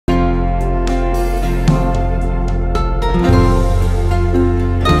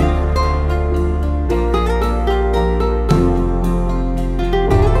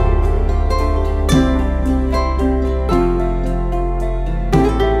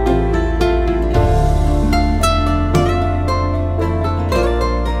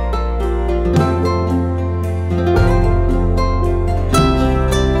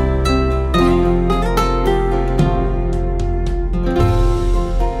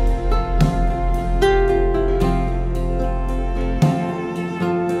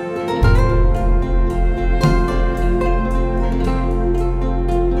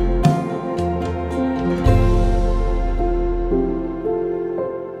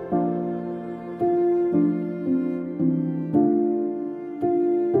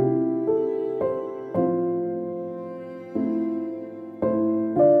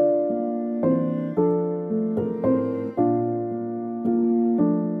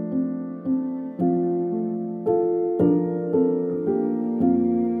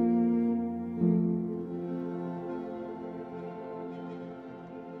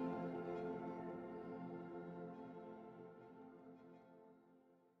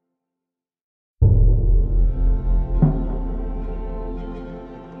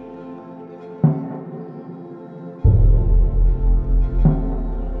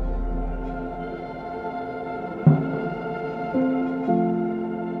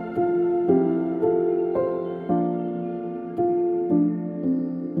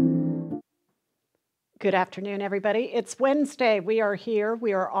Good afternoon, everybody. It's Wednesday. We are here.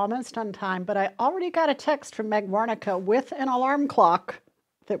 We are almost on time, but I already got a text from Meg Warnica with an alarm clock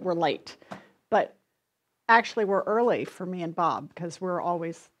that we're late. But actually, we're early for me and Bob because we're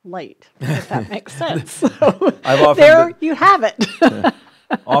always late, if that makes sense. So you have it.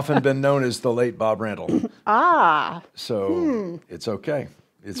 Often been known as the late Bob Randall. So it's okay.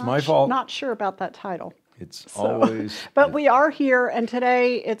 It's my fault. Not sure about that title. It's always... But we are here, and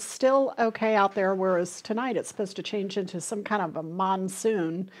today it's still okay out there, whereas tonight it's supposed to change into some kind of a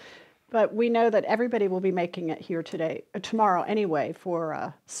monsoon. But we know that everybody will be making it here tomorrow anyway,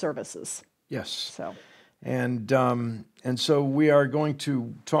 for services. Yes. So. And so we are going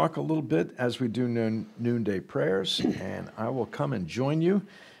to talk a little bit as we do noonday prayers, and I will come and join you.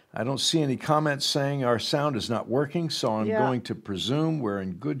 I don't see any comments saying our sound is not working, so I'm going to presume we're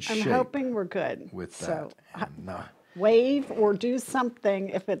in good shape. I'm hoping we're good. With that. And, wave or do something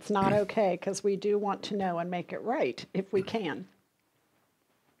if it's not okay, because we do want to know and make it right if we can.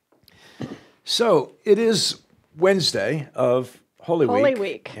 So it is Wednesday of Holy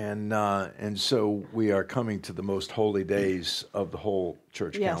Week. And so we are coming to the most holy days of the whole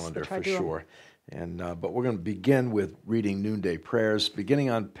church calendar for sure. And but we're going to begin with reading noonday prayers, beginning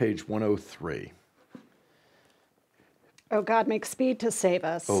on page 103. O God, make speed to save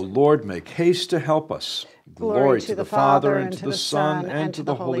us. O Lord, make haste to help us. Glory to the Father, and to the Son, and to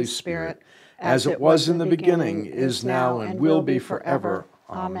the Holy Spirit, as it was in the beginning, is now, and will be forever.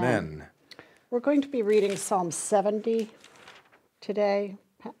 Amen. We're going to be reading Psalm 70 today,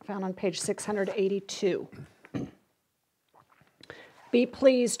 found on page 682. Be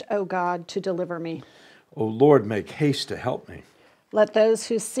pleased, O God, to deliver me. O Lord, make haste to help me. Let those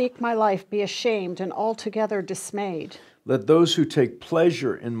who seek my life be ashamed and altogether dismayed. Let those who take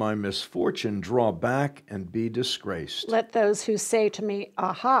pleasure in my misfortune draw back and be disgraced. Let those who say to me,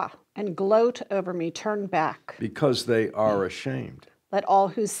 Aha, and gloat over me turn back. Because they are ashamed. Let all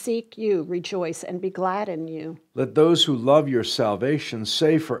who seek you rejoice and be glad in you. Let those who love your salvation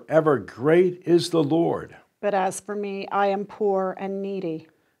say forever, Great is the Lord. But as for me, I am poor and needy.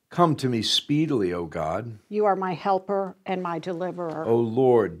 Come to me speedily, O God. You are my helper and my deliverer. O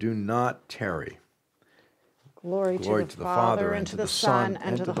Lord, do not tarry. Glory to the Father, and to the Son,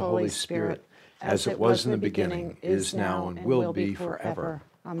 and to the Holy Spirit, as it was in the beginning, is now, and will be forever.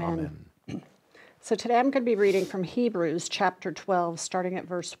 Amen. So today I'm going to be reading from Hebrews chapter 12, starting at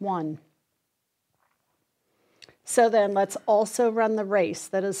verse 1. So then, let's also run the race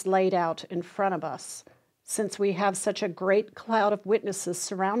that is laid out in front of us. Since we have such a great cloud of witnesses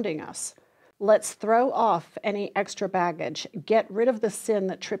surrounding us, let's throw off any extra baggage, get rid of the sin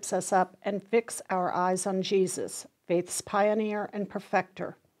that trips us up, and fix our eyes on Jesus, faith's pioneer and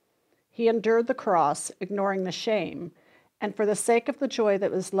perfecter. He endured the cross, ignoring the shame, and for the sake of the joy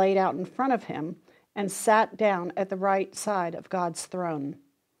that was laid out in front of him, and sat down at the right side of God's throne.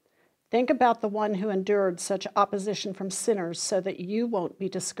 Think about the one who endured such opposition from sinners so that you won't be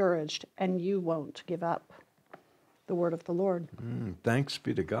discouraged and you won't give up. The word of the Lord. Thanks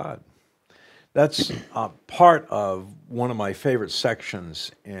be to God. That's part of one of my favorite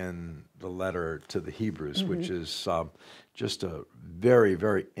sections in the letter to the Hebrews, which is just a very,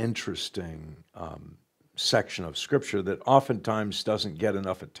 very interesting section of Scripture that oftentimes doesn't get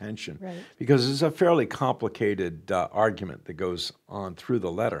enough attention because it's a fairly complicated argument that goes on through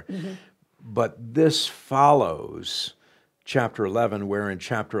the letter. But this follows chapter 11, where in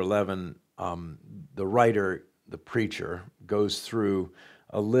chapter 11, the writer, the preacher, goes through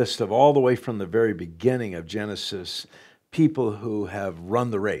a list of all the way from the very beginning of Genesis, people who have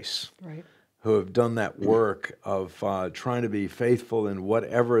run the race, who have done that work of trying to be faithful in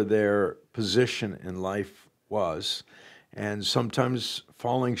whatever their position in life was, and sometimes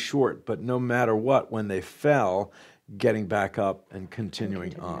falling short, but no matter what, when they fell, getting back up and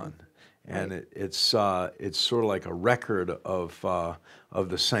continuing on. And it's sort of like a record of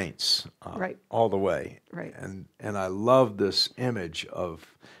the saints all the way. And I love this image of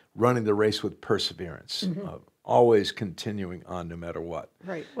running the race with perseverance, of always continuing on no matter what.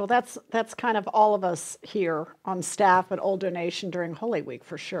 Well, that's kind of all of us here on staff at Old Donation during Holy Week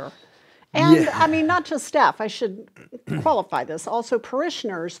for sure. And I mean, not just staff, I should qualify this, also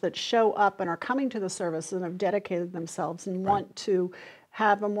parishioners that show up and are coming to the service and have dedicated themselves and want to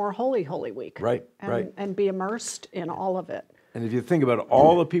have a more holy Week. And be immersed in all of it. And if you think about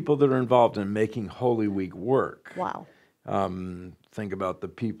all the people that are involved in making Holy Week work. Wow. Think about the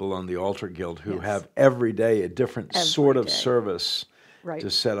people on the Altar Guild who have every day a different sort of service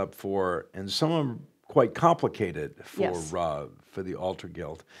to set up for, and some of them quite complicated for the Altar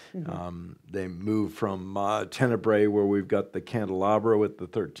Guild. They move from Tenebrae, where we've got the candelabra with the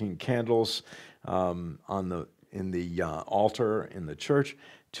 13 candles, in the altar in the church,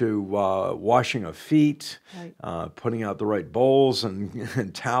 to washing of feet, Right. putting out the right bowls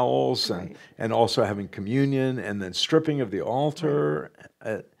and towels, Right. and also having communion, and then stripping of the altar.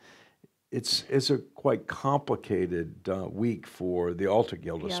 It's a quite complicated week for the Altar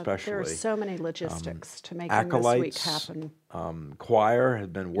Guild, Yeah, there are especially. so many logistics to making this week Acolytes, happen. choir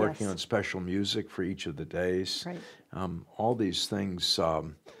had been working Yes. on special music for each of the days. Right. All these things.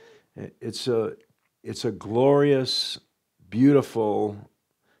 It's a glorious, beautiful,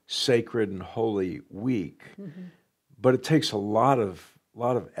 sacred, and holy week, but it takes a lot of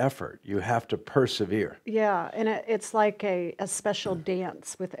effort. You have to persevere. Yeah, and it's like a special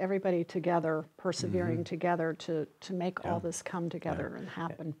dance with everybody together, persevering together to make all this come together and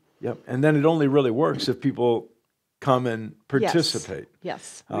happen. Yep, and then it only really works if people come and participate.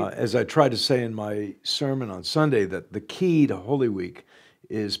 Yes. As I tried to say in my sermon on Sunday, that the key to Holy Week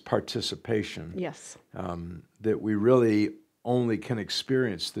is participation. Yes. That we really only can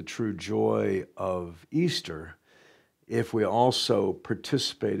experience the true joy of Easter if we also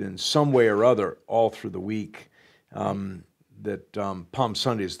participate in some way or other all through the week. That Palm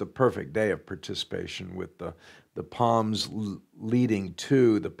Sunday is the perfect day of participation, with the palms leading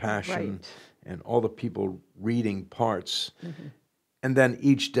to the Passion, Right. and all the people reading parts. And then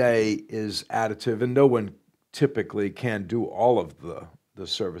each day is additive, and no one typically can do all of the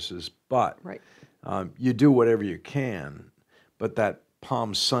services, but Right. you do whatever you can. But that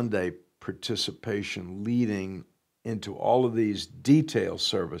Palm Sunday participation leading into all of these detail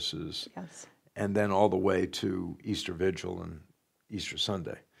services, Yes. and then all the way to Easter Vigil and Easter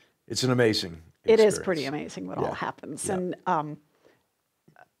Sunday. It's an amazing It experience. is pretty amazing what all happens. Yeah. And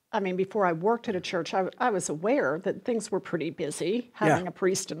I mean, before I worked at a church, I was aware that things were pretty busy, having a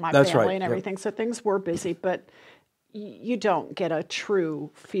priest in my That's family right. and Yep. everything. So things were busy, but you don't get a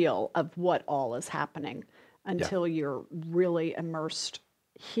true feel of what all is happening until you're really immersed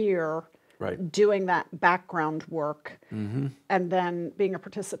here, Right. doing that background work, and then being a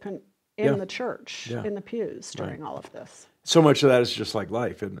participant in the church, in the pews during all of this. So much of that is just like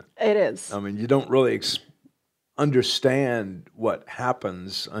life, isn't it? It is. I mean, you don't really understand what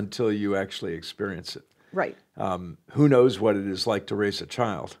happens until you actually experience it. Right. Who knows what it is like to raise a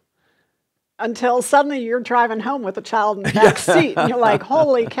child? Until suddenly you're driving home with a child in the back seat, and you're like,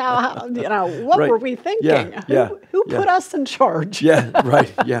 "Holy cow! What Right. were we thinking? Yeah, Who put us in charge?" Yeah,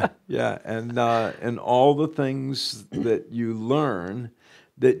 right. Yeah. And all the things that you learn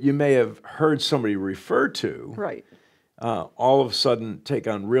that you may have heard somebody refer to, Right. all of a sudden take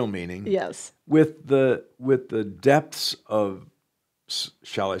on real meaning. Yes. With the depths of,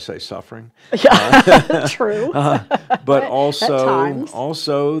 shall I say, suffering, Yeah. True. but also times.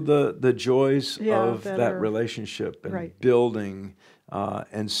 the joys of that that are- relationship, and Right. building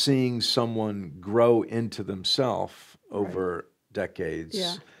and seeing someone grow into themselves over decades.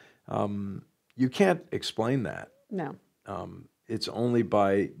 Yeah. You can't explain that. No. It's only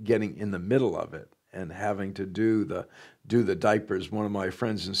by getting in the middle of it and having to do the diapers. One of my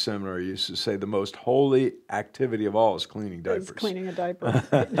friends in seminary used to say the most holy activity of all is cleaning diapers. It's cleaning a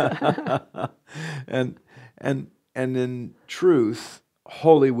diaper. and in truth,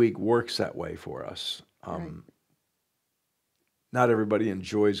 Holy Week works that way for us. Right. Not everybody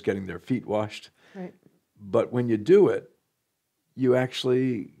enjoys getting their feet washed, Right. but when you do it, you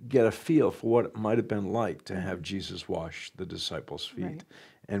actually get a feel for what it might have been like to have Jesus wash the disciples' feet. Right.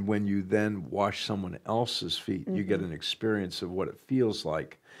 And when you then wash someone else's feet, you get an experience of what it feels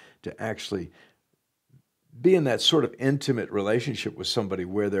like to actually be in that sort of intimate relationship with somebody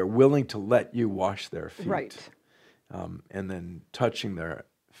where they're willing to let you wash their feet. Right. And then touching their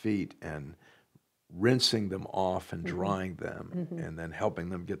feet and rinsing them off and drying them, and then helping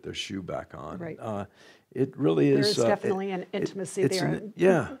them get their shoe back on. Right. It really is. There's definitely an intimacy it's there.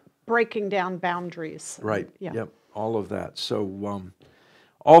 Yeah. Breaking down boundaries. Right. Yeah. Yep. All of that. So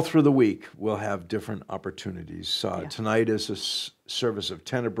all through the week, we'll have different opportunities. Tonight is a service of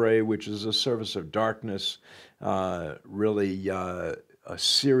Tenebrae, which is a service of darkness. Really a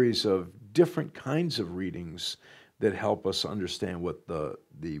series of different kinds of readings that help us understand what the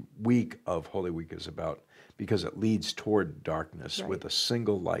week of Holy Week is about, because it leads toward darkness with a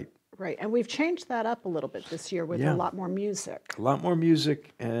single light. Right. And we've changed that up a little bit this year with a lot more music. A lot more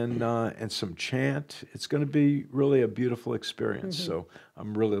music and some chant. It's going to be really a beautiful experience. So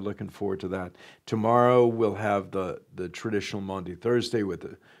I'm really looking forward to that. Tomorrow we'll have the traditional Maundy Thursday with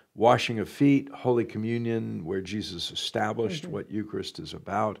the washing of feet, Holy Communion, where Jesus established what Eucharist is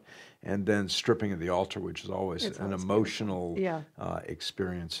about, and then stripping of the altar, which is always an emotional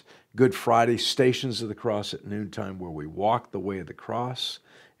experience. Good Friday, Stations of the Cross at noontime, where we walk the way of the cross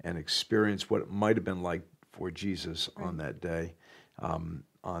and experience what it might have been like for Jesus on that day. On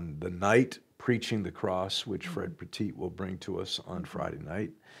the night, preaching the cross, which Fred Petit will bring to us on Friday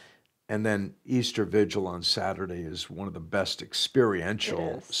night. And then Easter Vigil on Saturday is one of the best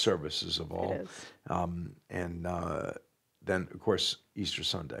experiential services of all. It is. And then, of course, Easter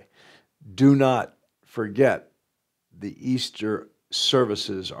Sunday. Do not forget the Easter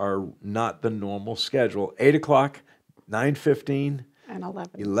services are not the normal schedule. 8 o'clock, 9:15, And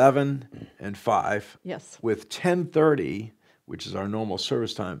 11. 11, and 5. Yes. With 10:30, which is our normal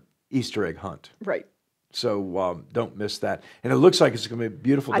service time, Easter egg hunt. Right. So don't miss that. And it looks like it's going to be a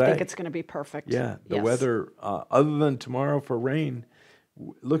beautiful day. I think it's going to be perfect. Yeah, the weather, other than tomorrow for rain,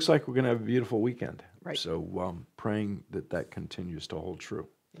 looks like we're going to have a beautiful weekend. Right. So praying that that continues to hold true.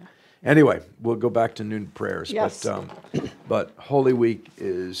 Yeah. Anyway, we'll go back to noon prayers. Yes. But Holy Week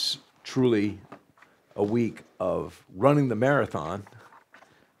is truly a week of running the marathon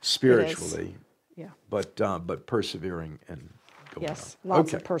spiritually, Yeah. but persevering and going Yes. on.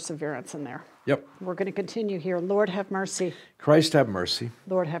 Lots of perseverance in there. Yep. We're going to continue here. Lord, have mercy. Christ have mercy.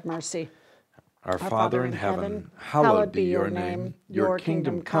 Lord, have mercy. Our Father in heaven, hallowed be your name. Your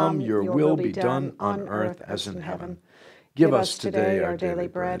kingdom come, your will be done on earth as in heaven. Give us today our daily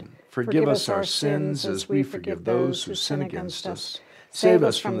bread. Forgive us our sins as we forgive those who sin against us. Save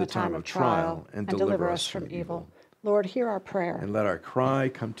us from the time of trial and deliver us from evil. Lord, hear our prayer. And let our cry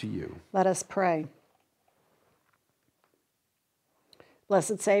come to you. Let us pray.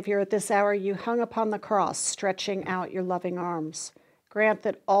 Blessed Savior, at this hour you hung upon the cross, stretching out your loving arms. Grant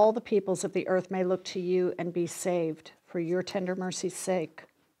that all the peoples of the earth may look to you and be saved, for your tender mercy's sake.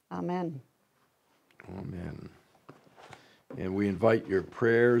 Amen. Amen. And we invite your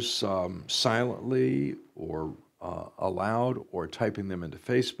prayers silently or aloud, or typing them into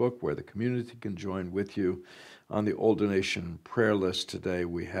Facebook, where the community can join with you. On the Old Nation prayer list today,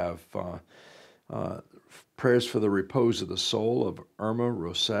 we have prayers for the repose of the soul of Irma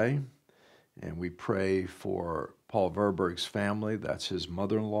Rosé, and we pray for Paul Verberg's family. That's his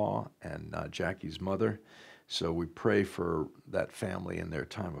mother-in-law and Jackie's mother. So we pray for that family in their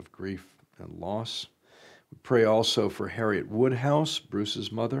time of grief and loss. We pray also for Harriet Woodhouse,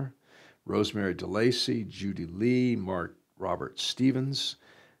 Bruce's mother, Rosemary DeLacy, Judy Lee, Mark Robert Stevens,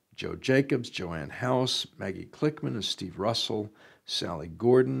 Joe Jacobs, Joanne House, Maggie Klickman and Steve Russell, Sally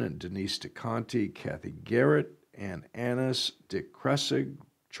Gordon and Denise DeConti, Kathy Garrett, Ann Annis, Dick Kressig,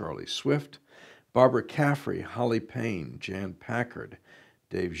 Charlie Swift, Barbara Caffrey, Holly Payne, Jan Packard,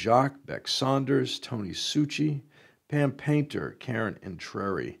 Dave Jacques, Beck Saunders, Tony Succi, Pam Painter, Karen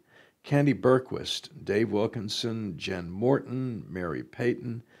Entreri, Candy Berquist, Dave Wilkinson, Jen Morton, Mary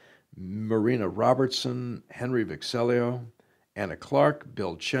Payton, Marina Robertson, Henry Vixelio, Anna Clark,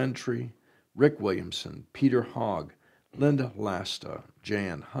 Bill Chentry, Rick Williamson, Peter Hogg, Linda Lasta,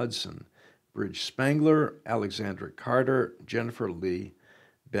 Jan Hudson, Bridge Spangler, Alexandra Carter, Jennifer Lee,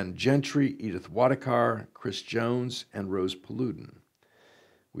 Ben Gentry, Edith Wadekar, Chris Jones, and Rose Paludin.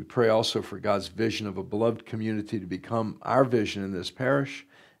 We pray also for God's vision of a beloved community to become our vision in this parish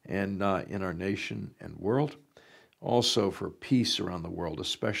and in our nation and world. Also for peace around the world,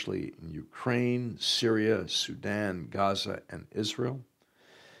 especially in Ukraine, Syria, Sudan, Gaza, and Israel.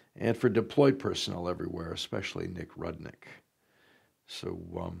 And for deployed personnel everywhere, especially Nick Rudnick. So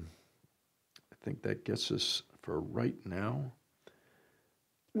I think that gets us for right now.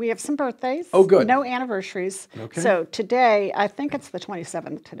 We have some birthdays. Oh, good. No anniversaries. Okay. So today, I think it's the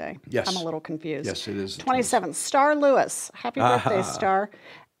 27th today. Yes. I'm a little confused. Yes, it is. 27th. Star Lewis. Happy birthday, Star.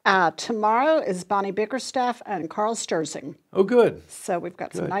 Tomorrow is Bonnie Bickerstaff and Carl Sturzing. Oh, good. So we've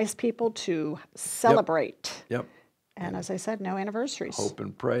got some nice people to celebrate. Yep. And as I said, no anniversaries. Hope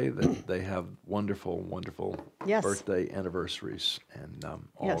and pray that they have wonderful, wonderful Yes. birthday anniversaries, and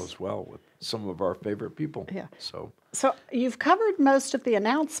all Yes. is well with some of our favorite people. Yeah. So you've covered most of the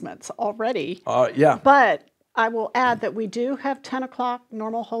announcements already. yeah. But I will add that we do have 10 o'clock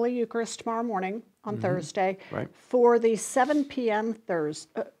normal Holy Eucharist tomorrow morning on Thursday. Right. For the 7 p.m.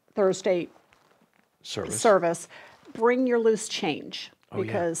 Thursday service, bring your loose change,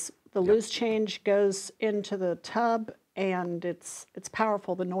 because the loose change goes into the tub, and it's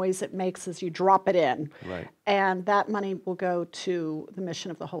powerful, the noise it makes as you drop it in. Right. And that money will go to the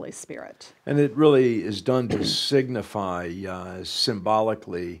mission of the Holy Spirit. And it really is done to signify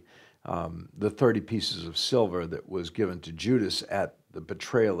symbolically the 30 pieces of silver that was given to Judas at the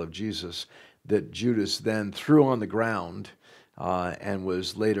betrayal of Jesus, that Judas then threw on the ground and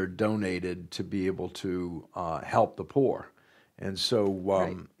was later donated to be able to help the poor. And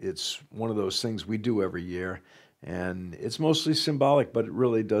so it's one of those things we do every year. And it's mostly symbolic, but it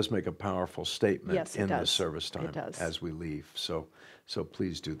really does make a powerful statement Yes, it in the does. service time It does. as we leave. So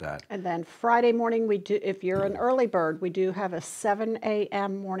please do that. And then Friday morning, we do, if you're an early bird, we do have a 7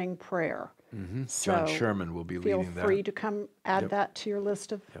 a.m. morning prayer. John So Sherman will be feel leading that. free to come add that to your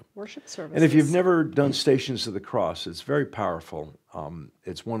list of worship services. And if you've never done Stations of the Cross, it's very powerful.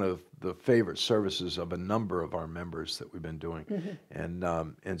 It's one of the favorite services of a number of our members that we've been doing.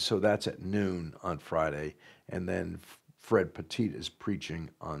 And so that's at noon on Friday. And then Fred Petit is preaching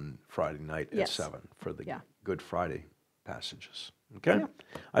on Friday night at 7 for the Good Friday passages. Okay? Yeah.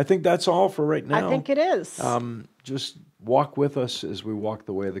 I think that's all for right now. I think it is. Just walk with us as we walk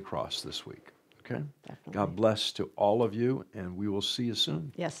the way of the cross this week. Okay? Definitely. God bless to all of you, and we will see you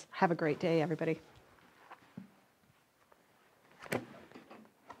soon. Yes. Have a great day, everybody.